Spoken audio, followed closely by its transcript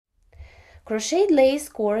Crocheted Lace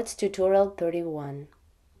Cords Tutorial 31.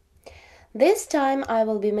 This time I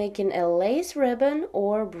will be making a lace ribbon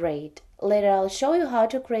or braid. Later I'll show you how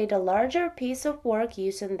to create a larger piece of work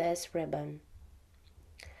using this ribbon.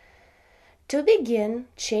 To begin,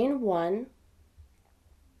 chain 1,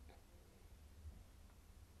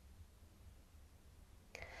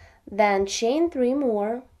 then chain 3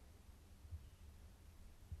 more,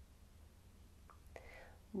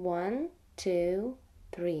 1, 2,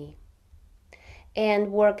 3,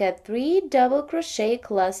 and work a 3 double crochet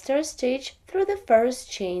cluster stitch through the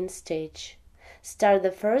first chain stitch. Start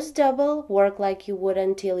the first double, work like you would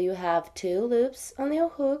until you have 2 loops on your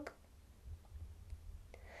hook.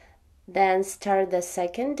 Then start the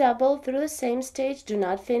second double through the same stitch. Do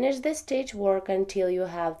not finish the stitch, work until you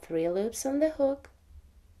have 3 loops on the hook.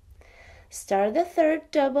 Start the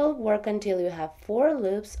third double, work until you have 4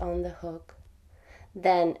 loops on the hook.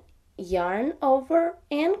 Then yarn over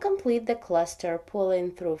and complete the cluster,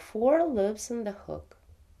 pulling through 4 loops on the hook.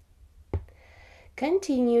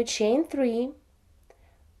 Continue, chain 3,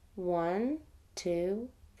 1, 2,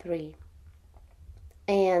 3,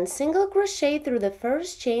 and single crochet through the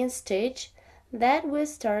first chain stitch that we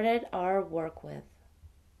started our work with.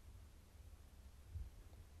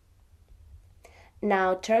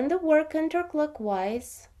 Now turn the work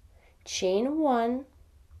counterclockwise, chain 1.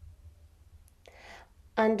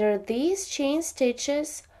 Under these chain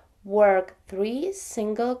stitches, work 3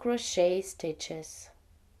 single crochet stitches.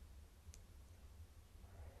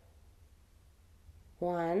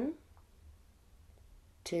 1,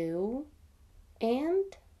 2,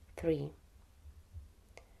 and 3.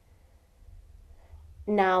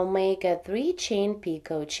 Now make a 3 chain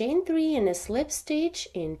picot, chain 3 and a slip stitch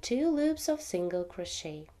in 2 loops of single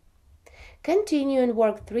crochet. Continue and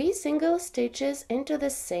work 3 single stitches into the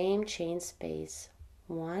same chain space.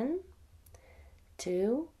 1,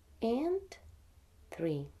 2, and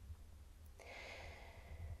 3.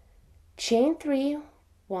 Chain 3,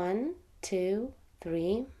 1, 2,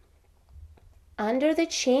 3. Under the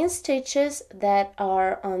chain stitches that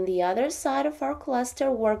are on the other side of our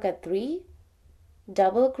cluster, work a 3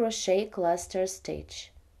 double crochet cluster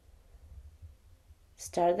stitch.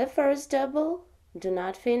 Start the first double, do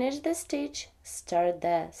not finish the stitch, start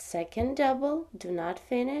the second double, do not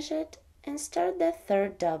finish it, and start the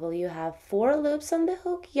third double. You have 4 loops on the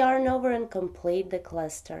hook, yarn over and complete the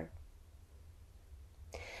cluster.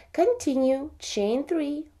 Continue, chain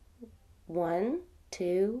 3, 1,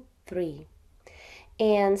 2, 3,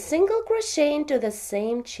 and single crochet into the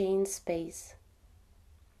same chain space.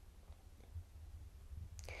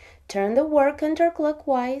 Turn the work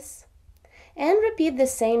counterclockwise and repeat the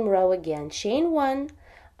same row again. Chain 1,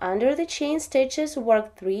 under the chain stitches,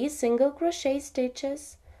 work 3 single crochet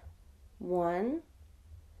stitches. 1,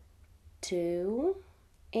 2,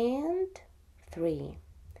 and 3.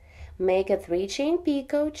 Make a 3 chain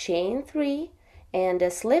picot, chain 3, and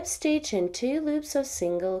a slip stitch in 2 loops of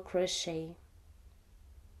single crochet.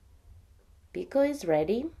 Picot is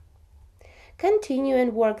ready. Continue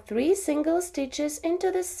and work 3 single stitches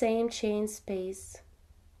into the same chain space.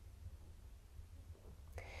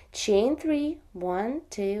 Chain 3, 1,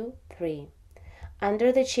 2, 3.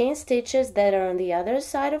 Under the chain stitches that are on the other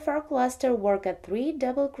side of our cluster, work a 3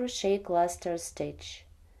 double crochet cluster stitch.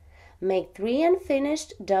 Make 3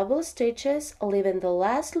 unfinished double stitches, leaving the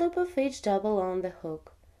last loop of each double on the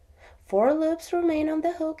hook. 4 loops remain on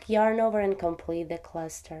the hook, yarn over and complete the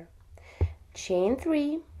cluster. Chain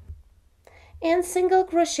 3 and single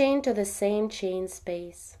crochet into the same chain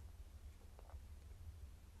space.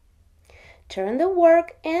 Turn the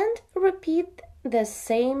work and repeat the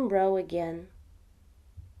same row again.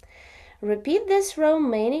 Repeat this row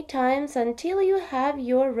many times until you have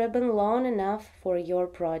your ribbon long enough for your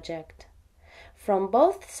project. From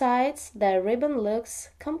both sides, the ribbon looks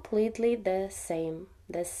completely the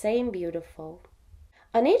same beautiful.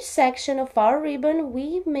 On each section of our ribbon,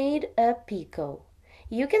 we made a picot.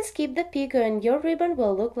 You can skip the picot and your ribbon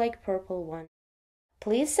will look like purple one.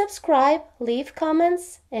 Please subscribe, leave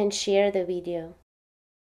comments, and share the video.